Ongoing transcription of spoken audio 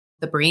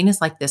The brain is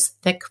like this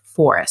thick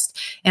forest,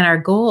 and our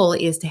goal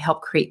is to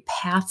help create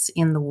paths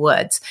in the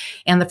woods.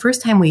 And the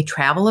first time we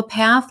travel a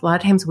path, a lot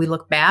of times we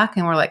look back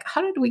and we're like,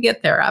 how did we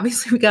get there?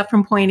 Obviously, we got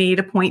from point A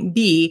to point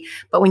B,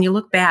 but when you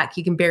look back,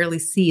 you can barely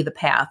see the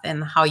path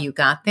and how you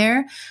got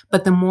there.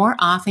 But the more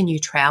often you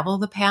travel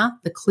the path,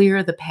 the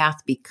clearer the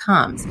path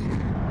becomes.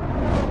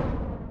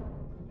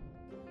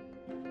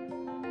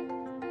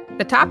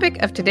 The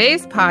topic of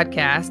today's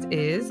podcast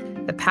is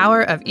the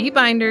power of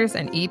e-binders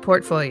and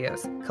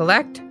e-portfolios.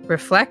 Collect,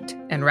 reflect,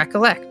 and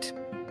recollect.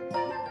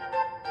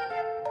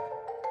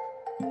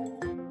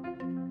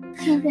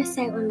 Can you just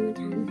say it one more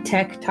time?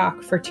 Tech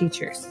Talk for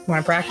Teachers.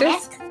 Want to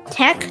practice?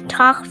 Tech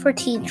Talk for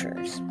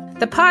Teachers.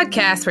 The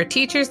podcast where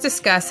teachers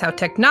discuss how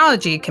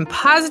technology can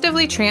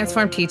positively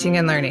transform teaching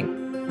and learning.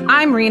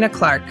 I'm Rena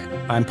Clark.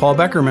 I'm Paul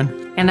Beckerman.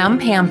 And I'm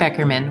Pam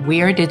Beckerman.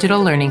 We are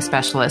digital learning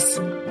specialists.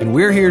 And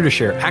we're here to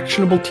share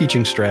actionable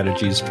teaching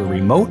strategies for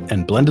remote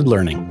and blended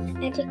learning.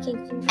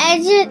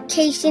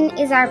 Education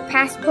is our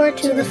passport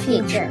to the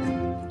future.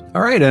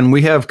 All right, and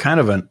we have kind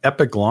of an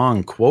epic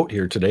long quote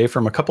here today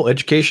from a couple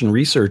education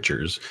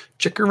researchers,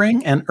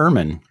 Chickering and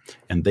Ehrman.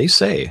 And they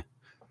say,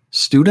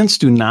 students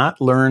do not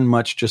learn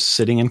much just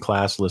sitting in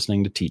class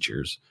listening to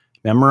teachers,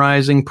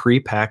 memorizing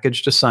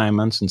pre-packaged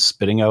assignments and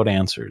spitting out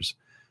answers.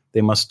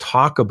 They must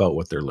talk about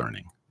what they're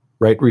learning,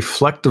 write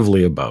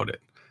reflectively about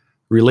it,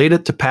 relate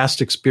it to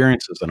past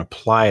experiences and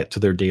apply it to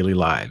their daily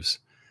lives.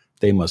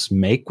 They must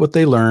make what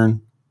they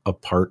learn a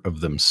part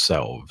of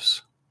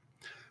themselves.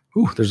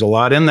 Ooh, there's a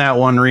lot in that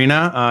one,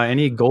 Rena.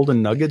 Any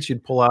golden nuggets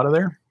you'd pull out of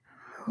there?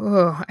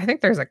 Oh, I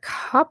think there's a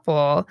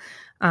couple.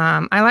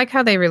 I like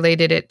how they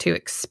related it to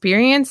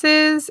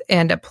experiences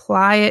and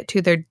apply it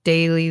to their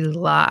daily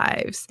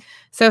lives.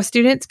 So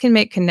students can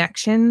make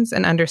connections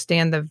and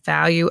understand the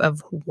value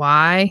of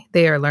why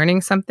they are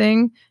learning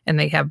something and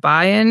they have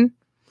buy-in,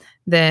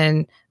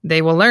 then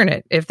they will learn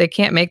it. If they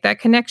can't make that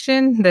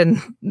connection,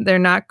 then they're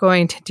not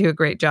going to do a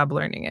great job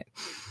learning it.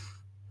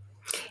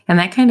 And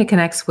that kind of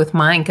connects with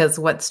mine because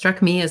what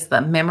struck me is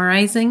the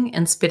memorizing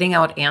and spitting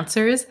out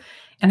answers.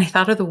 And I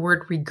thought of the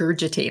word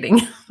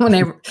regurgitating when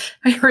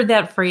I heard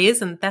that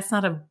phrase, and that's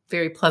not a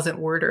very pleasant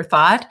word or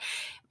thought.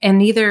 And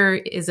neither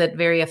is it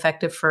very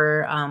effective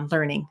for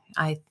learning.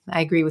 I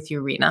agree with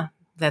you, Rena,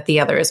 that the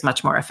other is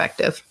much more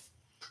effective.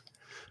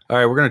 All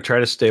right, we're going to try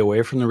to stay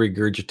away from the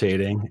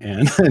regurgitating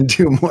and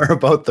do more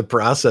about the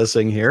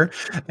processing here.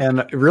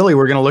 And really,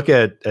 we're going to look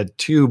at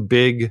two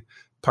big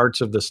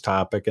parts of this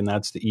topic, and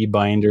that's the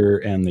e-binder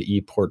and the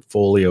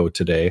e-portfolio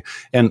today.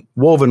 And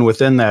woven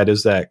within that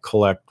is that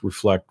collect,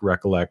 reflect,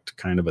 recollect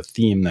kind of a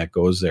theme that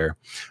goes there.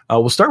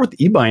 We'll start with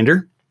the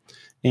e-binder,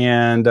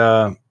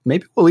 and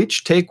maybe we'll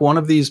each take one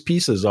of these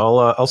pieces.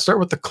 I'll start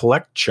with the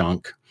collect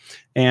chunk.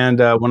 And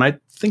when I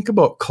think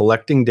about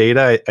collecting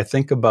data, I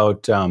think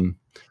about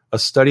a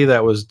study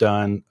that was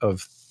done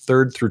of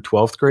 3rd through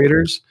 12th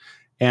graders.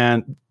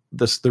 And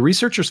the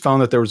researchers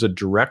found that there was a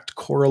direct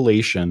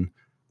correlation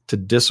to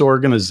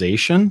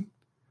disorganization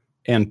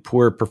and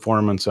poor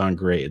performance on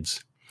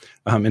grades.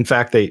 In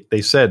fact,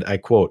 they said, I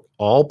quote,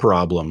 all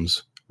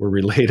problems were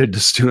related to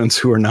students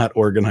who are not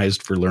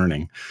organized for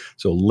learning.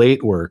 So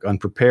late work,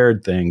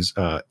 unprepared things,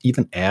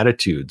 even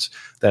attitudes.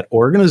 That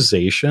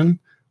organization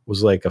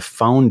was like a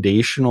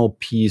foundational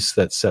piece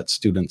that set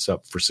students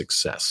up for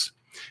success.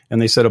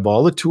 And they said of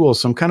all the tools,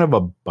 some kind of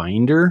a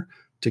binder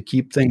to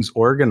keep things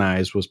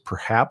organized was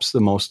perhaps the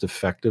most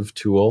effective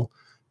tool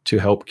to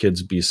help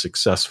kids be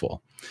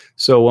successful.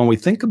 So when we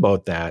think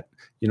about that,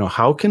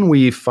 how can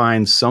we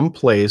find some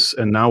place,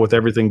 and now with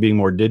everything being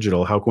more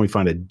digital, how can we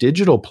find a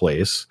digital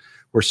place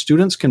where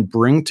students can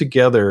bring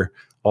together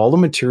all the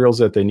materials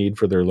that they need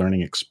for their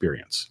learning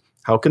experience?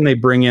 How can they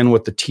bring in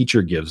what the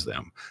teacher gives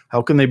them?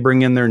 How can they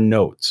bring in their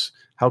notes?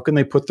 How can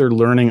they put their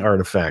learning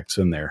artifacts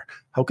in there?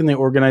 How can they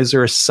organize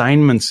their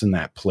assignments in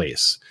that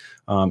place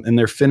and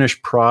their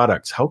finished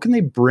products? How can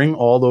they bring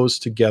all those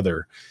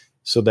together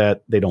so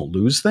that they don't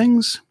lose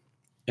things?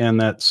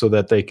 And so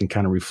that they can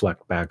kind of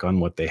reflect back on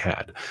what they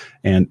had.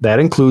 And that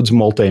includes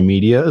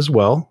multimedia as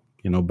well.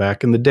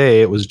 Back in the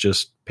day, it was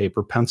just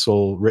paper,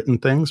 pencil written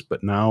things,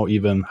 but now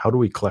even how do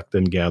we collect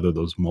and gather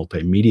those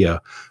multimedia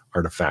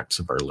artifacts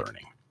of our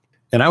learning?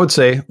 And I would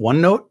say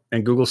OneNote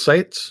and Google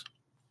Sites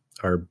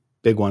are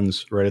big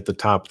ones right at the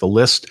top of the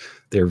list.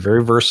 They're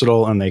very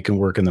versatile and they can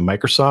work in the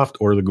Microsoft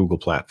or the Google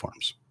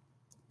platforms.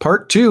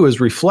 Part 2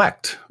 is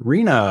reflect.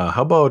 Rena,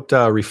 how about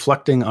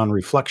reflecting on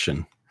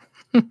reflection?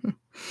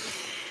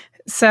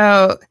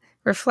 So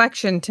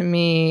reflection to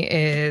me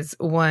is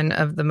one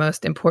of the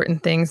most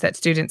important things that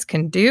students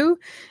can do,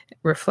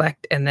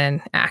 reflect and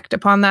then act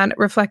upon that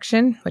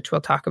reflection, which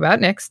we'll talk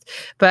about next.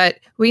 But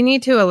we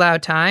need to allow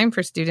time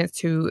for students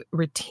to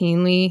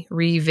routinely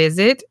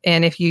revisit.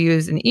 And if you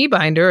use an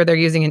e-binder or they're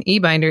using an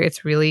e-binder,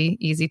 it's really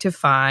easy to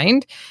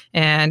find.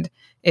 And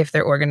if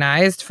they're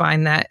organized,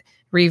 find that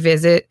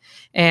revisit.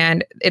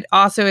 And it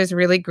also is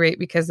really great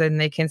because then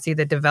they can see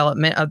the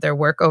development of their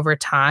work over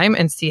time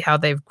and see how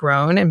they've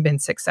grown and been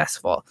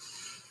successful.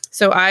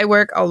 So I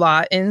work a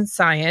lot in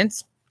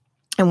science.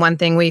 And one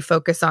thing we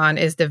focus on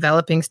is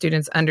developing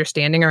students'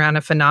 understanding around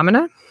a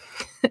phenomena.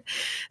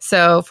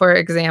 So, for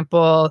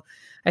example,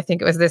 I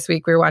think it was this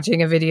week we were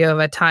watching a video of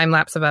a time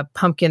lapse of a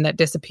pumpkin that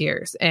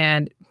disappears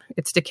and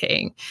it's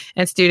decaying.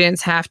 And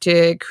students have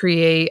to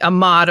create a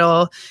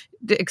model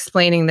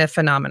explaining the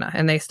phenomena.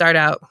 And they start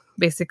out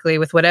basically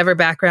with whatever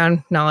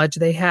background knowledge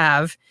they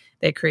have.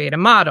 They create a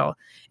model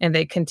and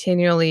they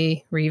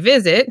continually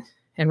revisit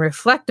and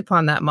reflect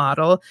upon that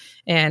model.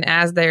 And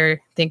as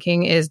their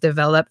thinking is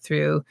developed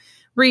through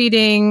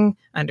reading,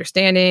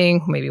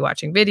 understanding, maybe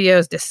watching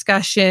videos,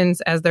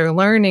 discussions, as their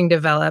learning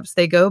develops,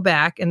 they go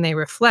back and they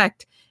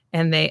reflect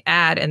and they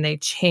add and they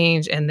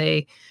change and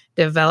they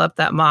develop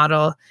that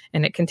model,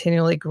 and it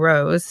continually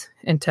grows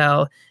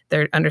until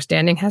their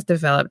understanding has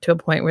developed to a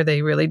point where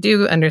they really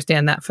do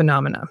understand that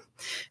phenomena.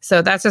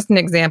 So that's just an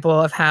example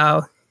of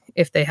how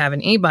if they have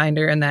an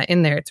e-binder and that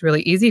in there, it's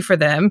really easy for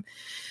them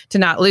to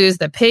not lose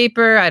the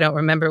paper. I don't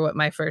remember what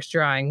my first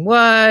drawing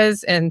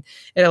was. And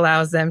it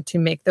allows them to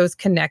make those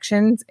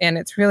connections. And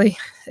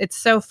it's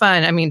so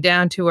fun. I mean,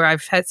 down to where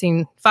I've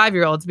seen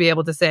 5-year-olds be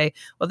able to say,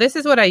 well, this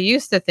is what I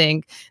used to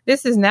think.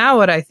 This is now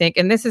what I think.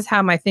 And this is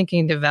how my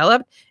thinking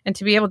developed. And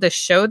to be able to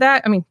show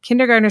that, I mean,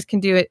 kindergartners can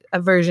do a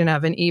version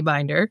of an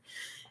e-binder.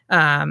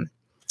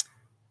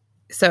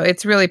 So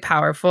it's really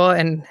powerful,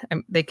 and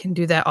they can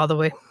do that all the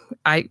way.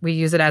 We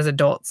use it as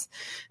adults.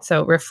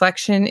 So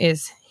reflection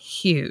is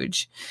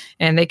huge,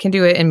 and they can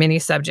do it in many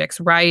subjects.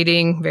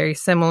 Writing, very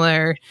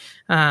similar.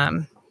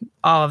 All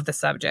of the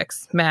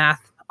subjects,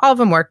 math, all of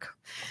them work.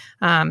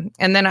 And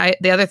then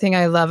the other thing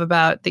I love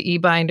about the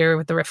e-binder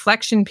with the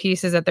reflection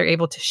piece is that they're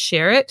able to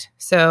share it.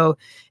 So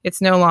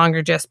it's no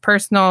longer just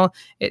personal.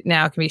 It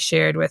now can be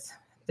shared with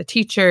the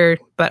teacher,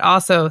 but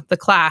also the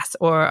class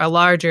or a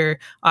larger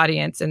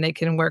audience, and they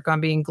can work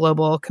on being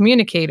global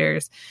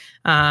communicators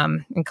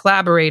and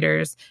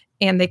collaborators,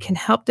 and they can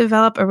help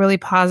develop a really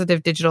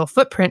positive digital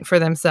footprint for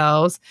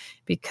themselves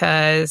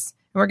because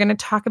we're going to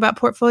talk about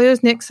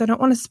portfolios, Nick, so I don't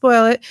want to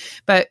spoil it,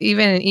 but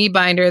even an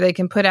e-binder they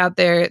can put out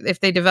there, if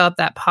they develop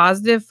that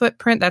positive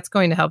footprint, that's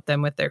going to help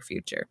them with their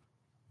future.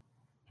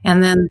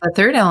 And then the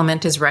third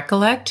element is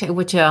recollect,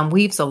 which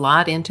weaves a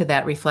lot into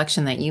that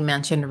reflection that you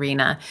mentioned,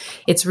 Rena.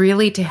 It's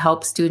really to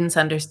help students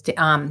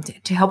understand,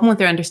 to help them with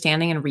their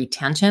understanding and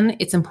retention.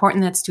 It's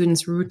important that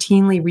students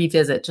routinely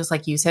revisit, just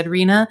like you said,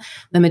 Rena,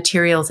 the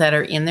materials that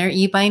are in their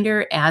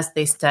e-binder as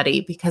they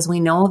study, because we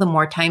know the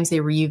more times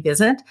they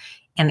revisit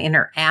and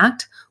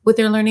interact with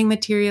their learning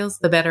materials,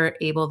 the better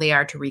able they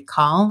are to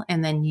recall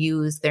and then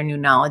use their new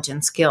knowledge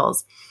and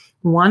skills.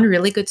 One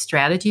really good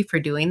strategy for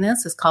doing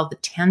this is called the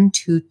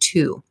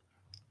 10-2-2.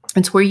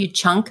 It's where you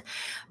chunk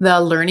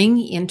the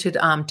learning into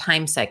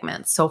time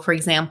segments. So for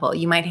example,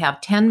 you might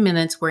have 10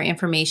 minutes where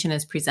information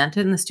is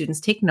presented and the students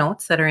take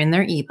notes that are in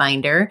their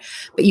e-binder,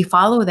 but you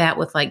follow that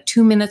with like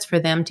 2 minutes for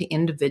them to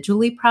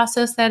individually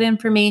process that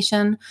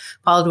information,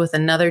 followed with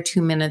another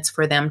 2 minutes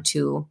for them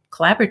to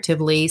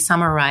collaboratively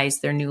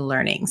summarize their new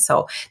learning.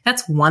 So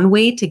that's one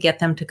way to get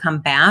them to come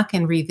back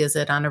and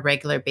revisit on a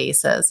regular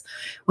basis.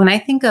 When I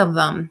think of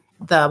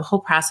the whole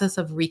process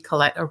of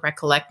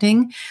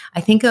recollecting,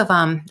 I think of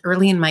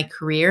early in my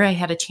career, I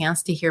had a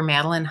chance to hear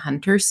Madeline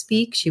Hunter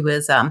speak. She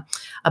was a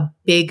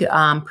big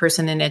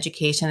person in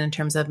education in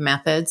terms of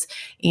methods.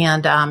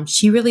 And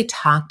she really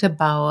talked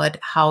about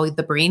how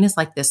the brain is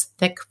like this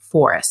thick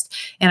forest.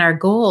 And our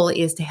goal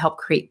is to help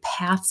create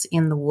paths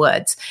in the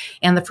woods.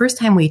 And the first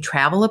time we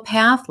travel a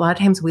path, a lot of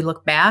times we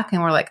look back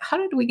and we're like, how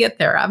did we get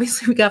there?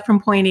 Obviously, we got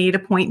from point A to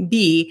point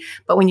B.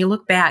 But when you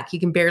look back, you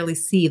can barely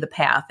see the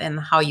path and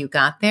how you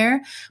got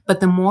there. But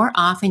the more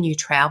often you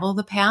travel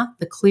the path,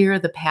 the clearer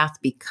the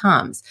path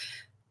becomes,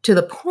 to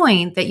the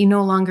point that you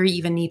no longer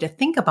even need to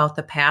think about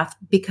the path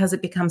because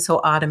it becomes so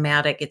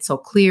automatic. It's so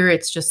clear.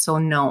 It's just so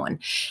known.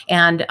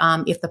 And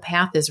if the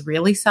path is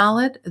really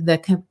solid, the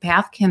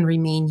path can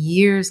remain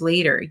years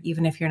later,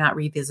 even if you're not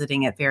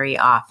revisiting it very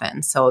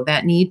often. So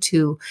that need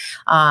to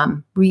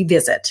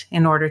revisit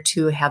in order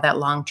to have that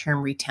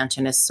long-term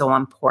retention is so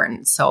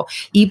important. So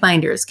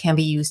e-binders can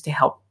be used to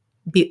help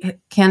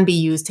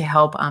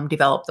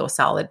develop those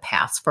solid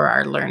paths for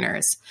our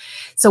learners.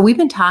 So we've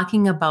been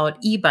talking about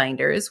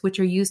e-binders, which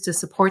are used to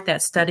support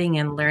that studying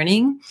and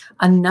learning.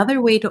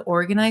 Another way to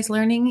organize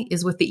learning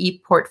is with the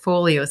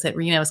e-portfolios that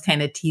Rena was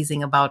kind of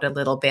teasing about a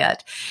little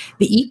bit.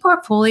 The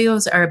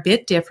e-portfolios are a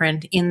bit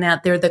different in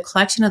that they're the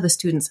collection of the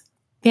students'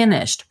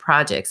 finished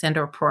projects and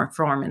or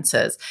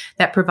performances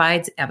that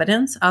provides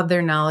evidence of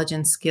their knowledge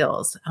and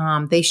skills.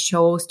 They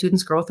show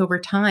students' growth over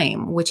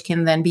time, which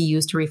can then be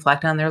used to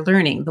reflect on their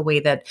learning, the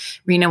way that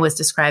Rena was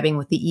describing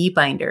with the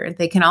e-binder.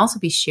 They can also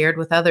be shared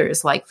with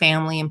others like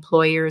family,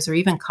 employers, or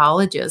even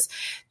colleges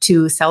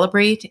to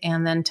celebrate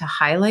and then to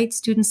highlight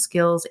student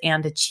skills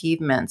and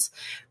achievements.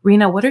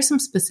 Rena, what are some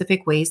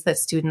specific ways that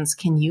students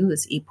can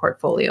use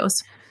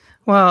e-portfolios?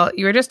 Well,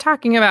 you were just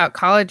talking about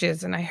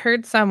colleges, and I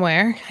heard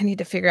somewhere, I need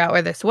to figure out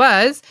where this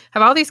was,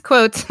 have all these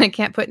quotes, and I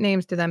can't put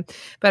names to them,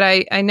 but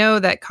I know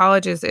that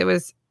colleges, it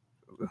was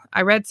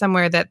I read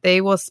somewhere that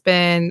they will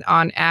spend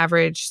on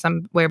average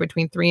somewhere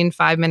between 3 and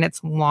 5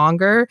 minutes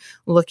longer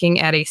looking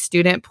at a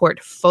student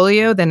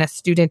portfolio than a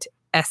student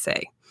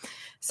essay.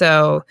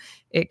 So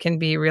it can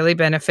be really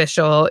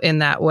beneficial in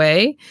that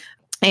way.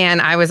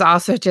 And I was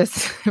also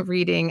just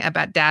reading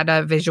about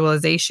data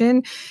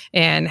visualization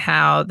and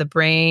how the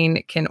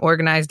brain can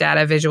organize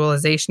data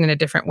visualization in a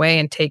different way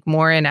and take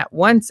more in at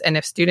once. And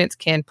if students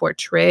can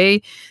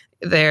portray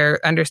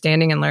their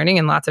understanding and learning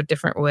in lots of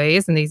different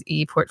ways in these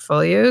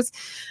e-portfolios,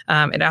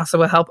 it also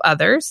will help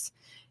others.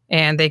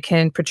 And they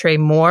can portray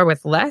more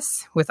with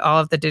less with all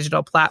of the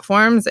digital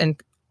platforms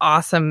and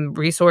awesome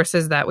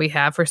resources that we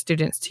have for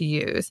students to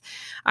use.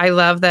 I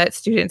love that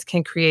students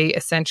can create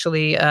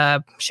essentially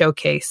a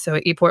showcase. So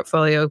an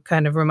e-portfolio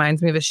kind of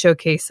reminds me of a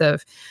showcase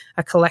of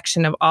a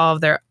collection of all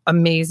of their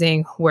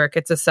amazing work.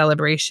 It's a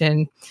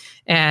celebration.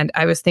 And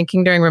I was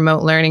thinking during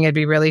remote learning, it'd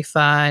be really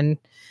fun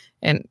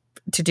and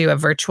to do a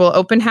virtual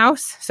open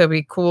house. So it'd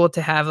be cool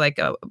to have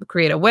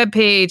create a web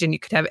page and you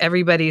could have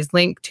everybody's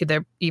link to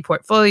their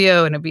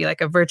e-portfolio and it'd be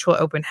like a virtual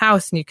open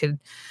house and you could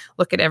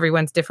look at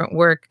everyone's different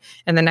work.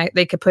 And then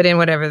they could put in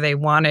whatever they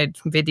wanted,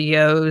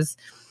 videos,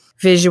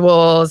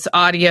 visuals,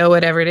 audio,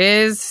 whatever it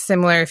is.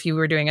 Similar if you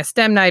were doing a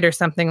STEM night or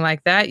something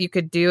like that, you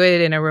could do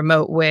it in a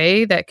remote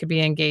way that could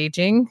be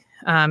engaging.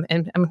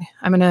 And I'm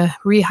going to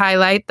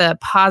re-highlight the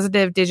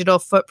positive digital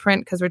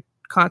footprint because we're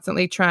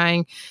constantly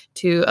trying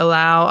to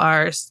allow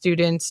our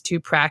students to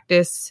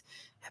practice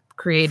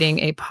creating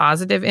a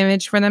positive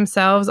image for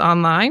themselves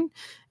online.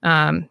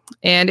 And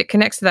it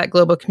connects to that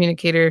global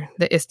communicator,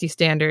 the ISTE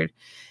standard.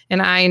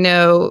 And I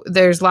know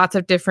there's lots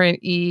of different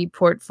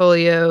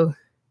e-portfolio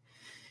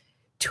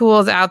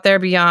tools out there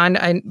beyond.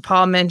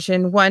 Paul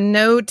mentioned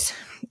OneNote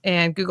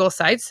and Google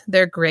Sites.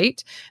 They're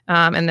great.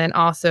 And then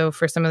also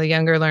for some of the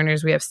younger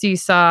learners, we have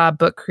Seesaw,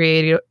 Book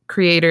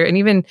Creator, and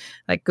even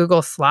like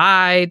Google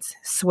Slides,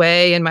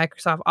 Sway, and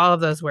Microsoft. All of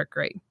those work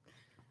great.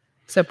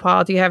 So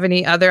Paul, do you have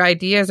any other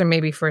ideas or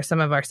maybe for some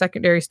of our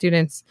secondary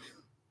students?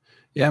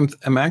 Yeah,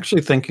 I'm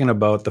actually thinking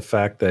about the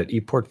fact that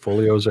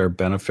e-portfolios are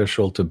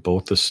beneficial to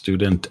both the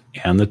student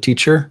and the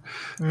teacher.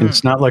 And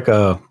it's not like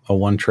a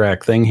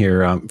one-track thing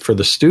here. For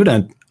the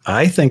student,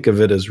 I think of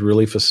it as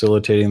really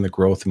facilitating the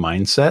growth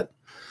mindset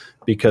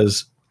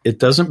because it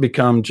doesn't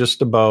become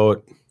just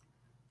about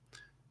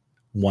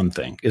one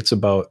thing. It's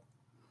about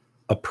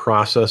a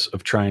process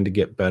of trying to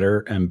get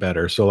better and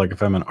better. So like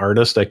if I'm an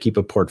artist, I keep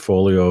a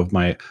portfolio of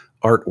my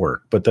artwork,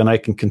 but then I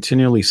can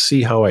continually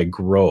see how I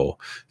grow.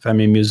 If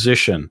I'm a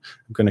musician,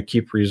 I'm going to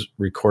keep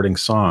recording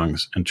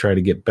songs and try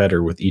to get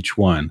better with each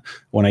one.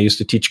 When I used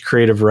to teach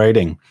creative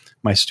writing,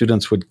 my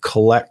students would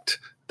collect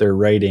their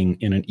writing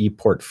in an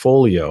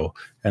e-portfolio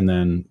and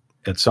then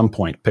at some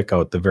point pick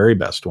out the very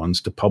best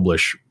ones to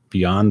publish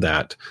beyond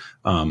that.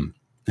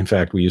 In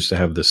fact, we used to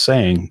have this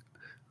saying,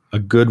 a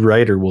good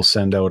writer will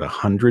send out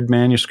 100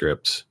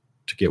 manuscripts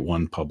to get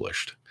one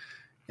published.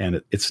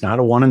 And it's not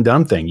a one and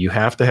done thing. You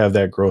have to have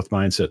that growth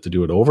mindset to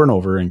do it over and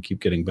over and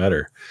keep getting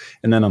better.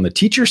 And then on the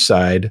teacher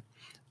side,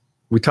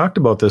 we talked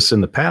about this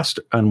in the past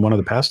on one of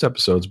the past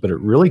episodes, but it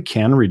really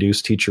can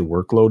reduce teacher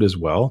workload as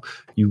well.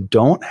 You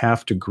don't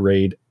have to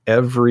grade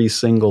every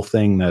single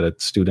thing that a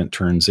student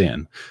turns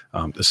in.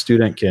 The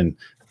student can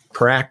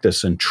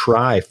practice and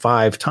try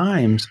 5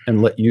 times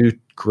and let you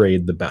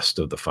grade the best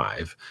of the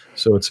 5.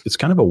 So it's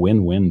kind of a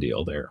win-win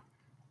deal there.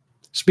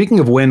 Speaking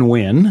of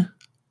win-win,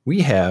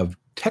 we have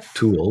tech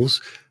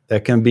tools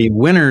that can be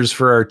winners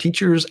for our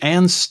teachers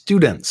and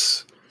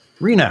students.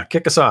 Rena,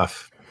 kick us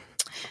off.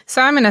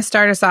 So I'm going to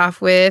start us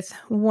off with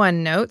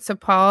OneNote. So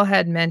Paul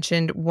had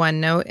mentioned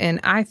OneNote, and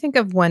I think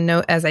of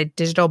OneNote as a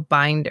digital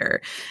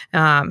binder.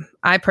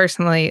 I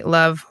personally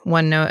love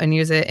OneNote and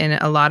use it in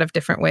a lot of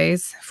different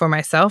ways for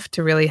myself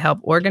to really help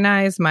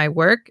organize my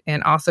work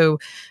and also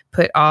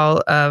put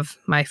all of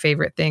my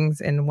favorite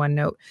things in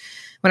OneNote.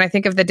 When I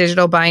think of the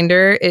digital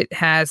binder, it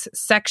has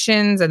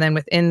sections, and then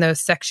within those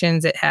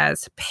sections, it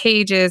has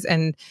pages.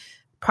 And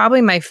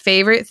probably my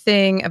favorite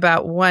thing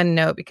about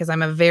OneNote, because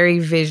I'm a very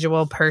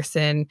visual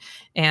person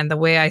and the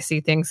way I see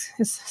things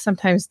is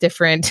sometimes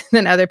different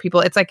than other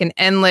people. It's like an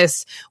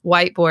endless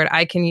whiteboard.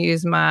 I can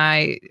use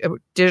my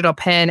digital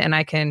pen and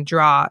I can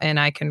draw and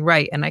I can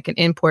write and I can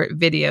import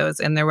videos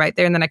and they're right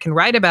there. And then I can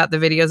write about the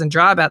videos and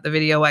draw about the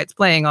video while it's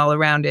playing all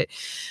around it.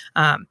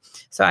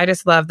 So I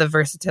just love the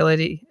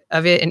versatility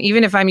of it. And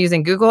even if I'm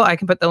using Google, I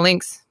can put the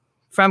links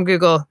from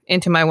Google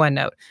into my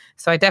OneNote.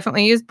 So I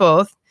definitely use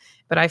both,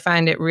 but I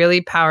find it really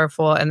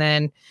powerful. And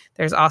then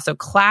there's also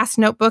Class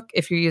Notebook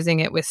if you're using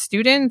it with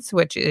students,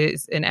 which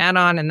is an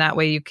add-on. And that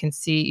way you can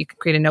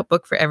create a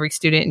notebook for every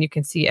student and you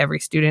can see every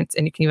student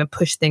and you can even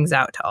push things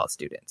out to all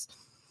students.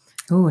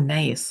 Oh,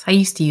 nice. I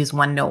used to use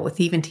OneNote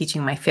with even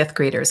teaching my 5th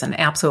graders and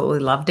absolutely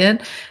loved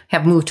it.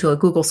 Have moved to a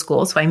Google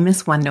school, so I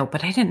miss OneNote,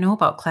 but I didn't know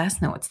about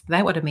class notes.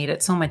 That would have made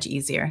it so much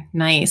easier.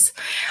 Nice.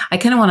 I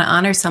kind of want to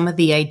honor some of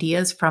the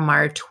ideas from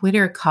our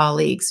Twitter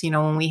colleagues.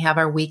 When we have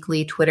our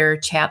weekly Twitter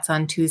chats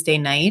on Tuesday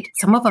night,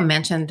 some of them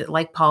mentioned,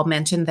 like Paul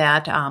mentioned,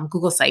 that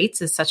Google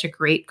Sites is such a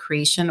great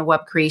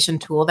web creation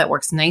tool that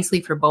works nicely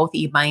for both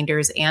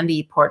eBinders and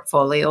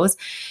ePortfolios.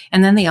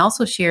 And then they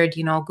also shared,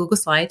 Google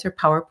Slides or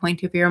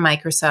PowerPoint if you're a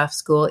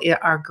Microsoft school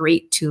are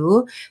great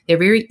too. They're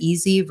very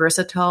easy,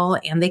 versatile,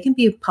 and they can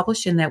be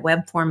published in that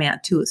web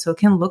format too. So it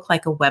can look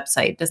like a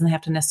website. It doesn't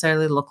have to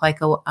necessarily look like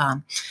a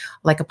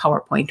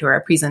PowerPoint or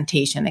a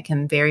presentation. It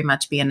can very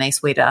much be a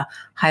nice way to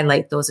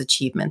highlight those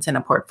achievements in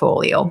a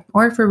portfolio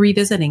or for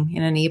revisiting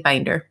in an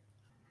eBinder.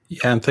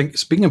 Yeah, and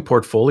speaking of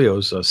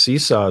portfolios,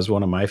 Seesaw is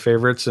one of my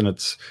favorites, and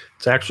it's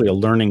actually a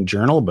learning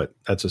journal, but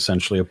that's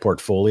essentially a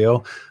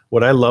portfolio.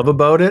 What I love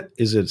about it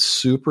is it's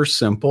super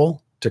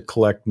simple to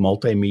collect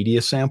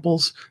multimedia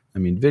samples. I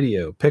mean,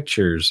 video,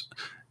 pictures,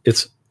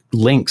 it's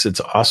links.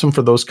 It's awesome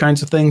for those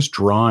kinds of things,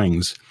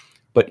 drawings,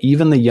 but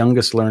even the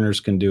youngest learners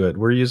can do it.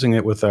 We're using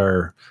it with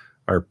our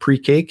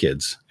pre-K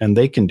kids, and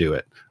they can do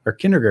it. Our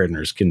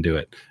kindergartners can do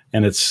it.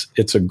 And it's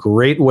a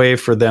great way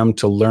for them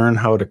to learn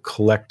how to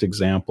collect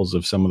examples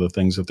of some of the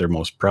things that they're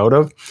most proud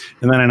of.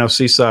 And then I know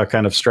Seesaw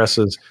kind of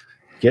stresses,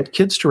 get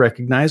kids to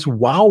recognize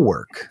wow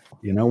work.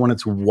 When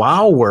it's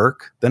wow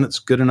work, then it's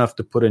good enough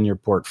to put in your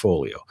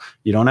portfolio.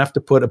 You don't have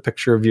to put a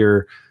picture of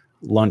your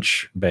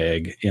lunch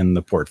bag in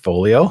the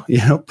portfolio.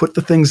 Put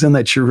the things in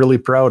that you're really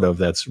proud of.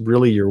 That's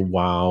really your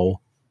wow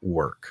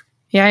work.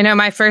 Yeah, I know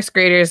my first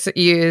graders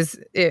use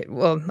it.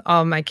 Well,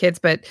 all my kids,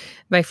 but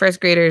my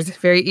first graders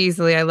very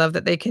easily. I love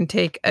that they can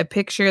take a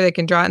picture, they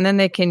can draw it, and then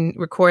they can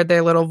record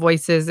their little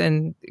voices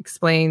and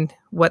explain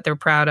what they're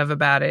proud of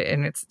about it.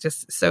 And it's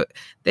just so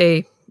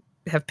they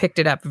have picked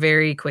it up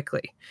very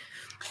quickly.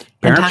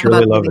 Parents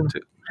really love it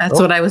too. That's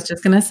what I was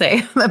just going to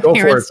say. The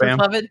parents would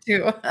love it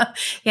too.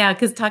 Yeah,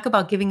 because talk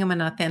about giving them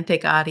an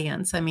authentic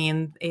audience. I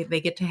mean,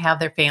 they get to have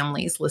their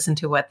families listen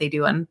to what they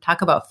do, and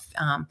talk about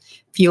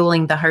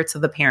fueling the hearts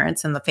of the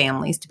parents and the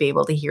families to be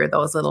able to hear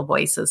those little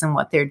voices and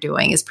what they're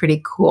doing is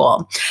pretty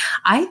cool.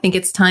 I think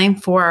it's time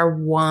for our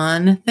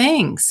one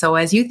thing. So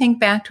as you think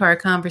back to our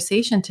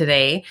conversation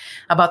today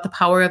about the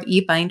power of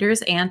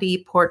eBinders and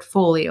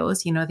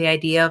ePortfolios, the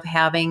idea of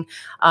having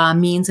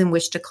means in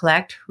which to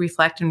collect,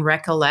 reflect, and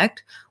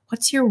recollect,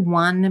 what's your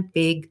one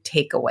big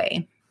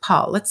takeaway?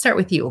 Paul, let's start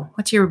with you.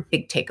 What's your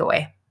big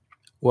takeaway?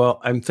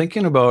 Well, I'm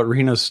thinking about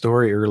Rena's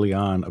story early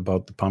on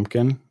about the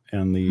pumpkin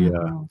and the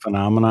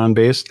phenomenon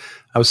based.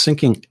 I was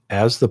thinking,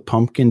 as the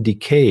pumpkin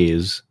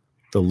decays,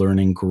 the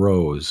learning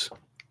grows.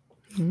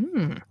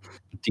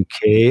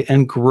 Decay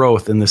and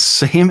growth in the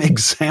same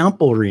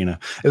example, Rena.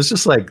 It was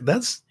just like,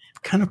 that's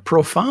kind of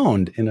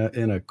profound in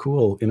a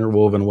cool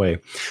interwoven way.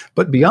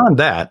 But beyond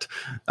that,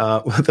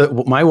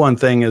 my one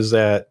thing is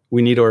that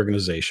we need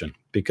organization,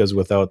 because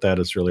without that,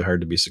 it's really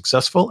hard to be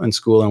successful in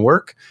school and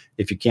work.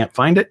 If you can't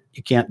find it,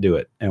 you can't do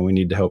it. And we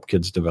need to help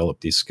kids develop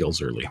these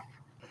skills early.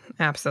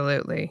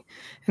 Absolutely.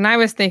 And I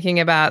was thinking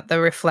about the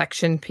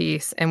reflection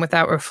piece, and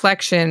without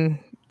reflection,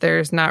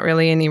 there's not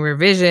really any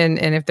revision.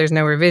 And if there's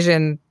no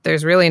revision,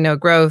 there's really no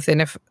growth.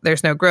 And if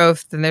there's no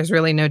growth, then there's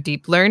really no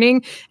deep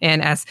learning.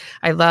 And as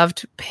I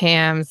loved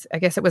Pam's, I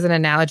guess it was an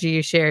analogy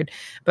you shared,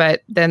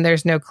 but then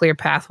there's no clear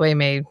pathway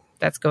made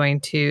that's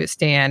going to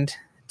stand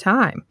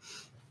time.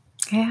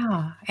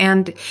 Yeah.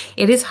 And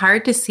it is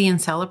hard to see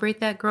and celebrate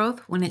that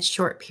growth when it's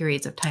short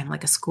periods of time,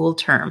 like a school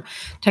term.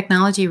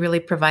 Technology really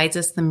provides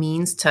us the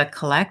means to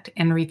collect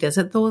and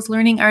revisit those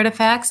learning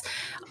artifacts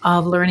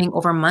of learning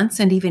over months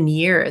and even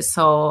years.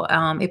 So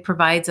it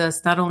provides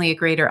us not only a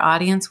greater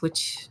audience,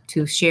 which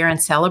to share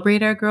and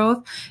celebrate our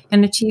growth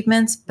and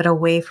achievements, but a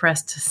way for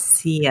us to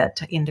see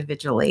it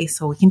individually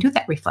so we can do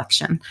that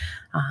reflection.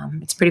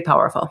 It's pretty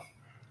powerful.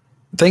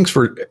 Thanks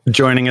for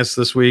joining us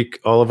this week,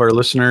 all of our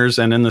listeners.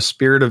 And in the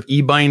spirit of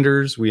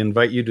eBinders, we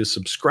invite you to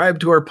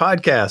subscribe to our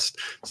podcast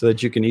so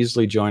that you can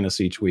easily join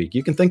us each week.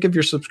 You can think of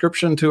your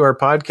subscription to our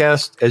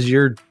podcast as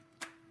your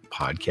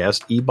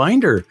podcast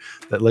eBinder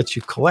that lets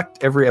you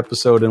collect every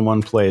episode in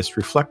one place,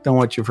 reflect on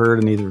what you've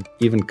heard, and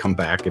even come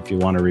back if you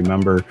want to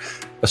remember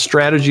a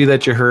strategy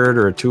that you heard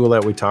or a tool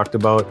that we talked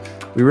about.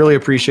 We really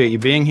appreciate you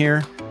being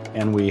here,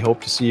 and we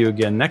hope to see you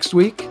again next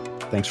week.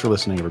 Thanks for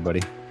listening,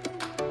 everybody.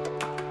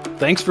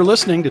 Thanks for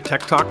listening to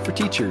Tech Talk for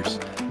Teachers.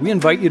 We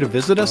invite you to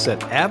visit us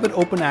at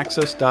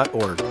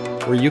avidopenaccess.org,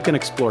 where you can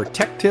explore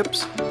tech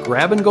tips,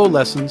 grab-and-go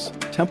lessons,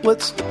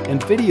 templates,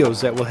 and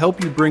videos that will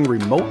help you bring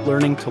remote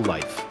learning to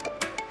life.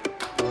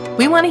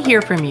 We want to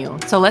hear from you,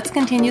 so let's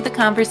continue the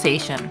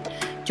conversation.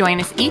 Join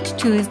us each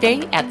Tuesday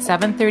at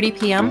 7:30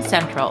 p.m.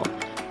 Central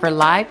for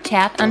live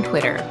chat on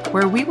Twitter,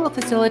 where we will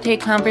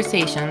facilitate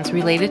conversations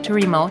related to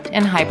remote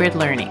and hybrid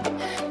learning.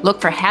 Look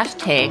for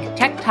hashtag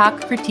Tech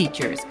Talk for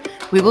Teachers.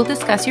 We will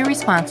discuss your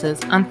responses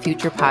on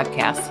future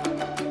podcasts.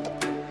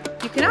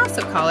 You can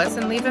also call us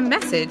and leave a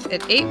message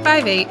at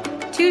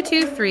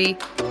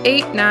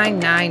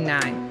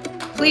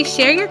 858-223-8999. Please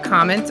share your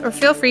comments or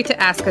feel free to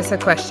ask us a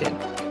question.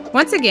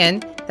 Once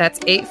again, that's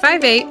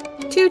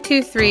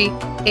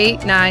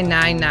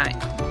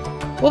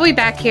 858-223-8999. We'll be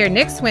back here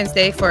next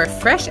Wednesday for a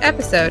fresh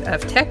episode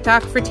of Tech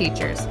Talk for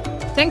Teachers.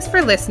 Thanks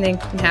for listening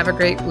and have a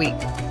great week.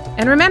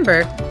 And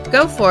remember,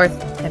 go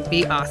forth and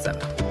be awesome.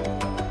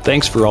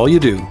 Thanks for all you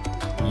do.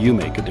 You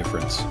make a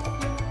difference.